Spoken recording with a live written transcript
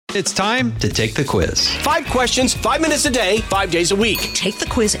It's time to take the quiz. 5 questions, 5 minutes a day, 5 days a week. Take the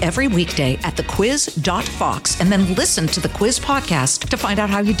quiz every weekday at thequiz.fox and then listen to the quiz podcast to find out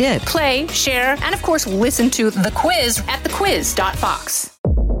how you did. Play, share, and of course, listen to The Quiz at thequiz.fox.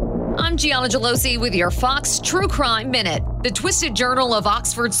 I'm Gianna Gelosi with your Fox True Crime Minute. The Twisted Journal of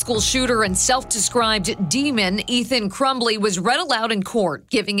Oxford school shooter and self-described demon Ethan Crumbley was read aloud in court,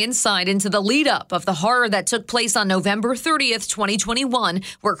 giving insight into the lead-up of the horror that took place on November 30th, 2021,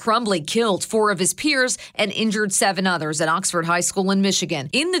 where Crumbley killed 4 of his peers and injured 7 others at Oxford High School in Michigan.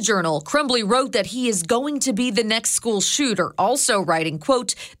 In the journal, Crumbley wrote that he is going to be the next school shooter, also writing,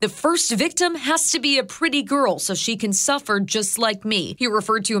 quote, "The first victim has to be a pretty girl so she can suffer just like me." He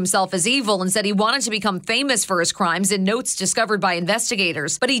referred to himself as evil and said he wanted to become famous for his crimes in notes discovered by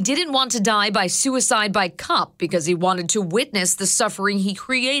investigators, but he didn't want to die by suicide by cop because he wanted to witness the suffering he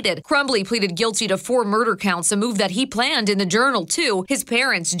created. Crumbley pleaded guilty to 4 murder counts, a move that he planned in the journal too. His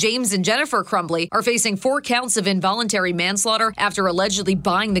parents, James and Jennifer Crumbley, are facing 4 counts of involuntary manslaughter after allegedly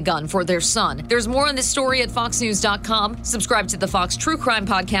buying the gun for their son. There's more on this story at foxnews.com. Subscribe to the Fox True Crime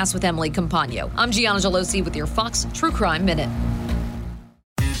Podcast with Emily Compagno. I'm Gianna Gelosi with your Fox True Crime Minute.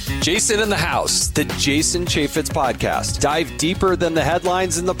 Jason in the House, the Jason Chaffetz podcast. Dive deeper than the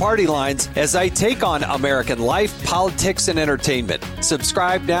headlines and the party lines as I take on American life, politics, and entertainment.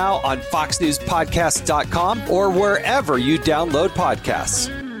 Subscribe now on foxnewspodcast.com or wherever you download podcasts.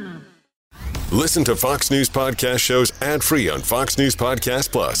 Listen to Fox News Podcast shows ad-free on Fox News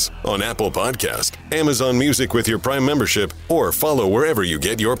Podcast Plus, on Apple Podcast, Amazon Music with your Prime membership, or follow wherever you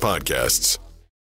get your podcasts.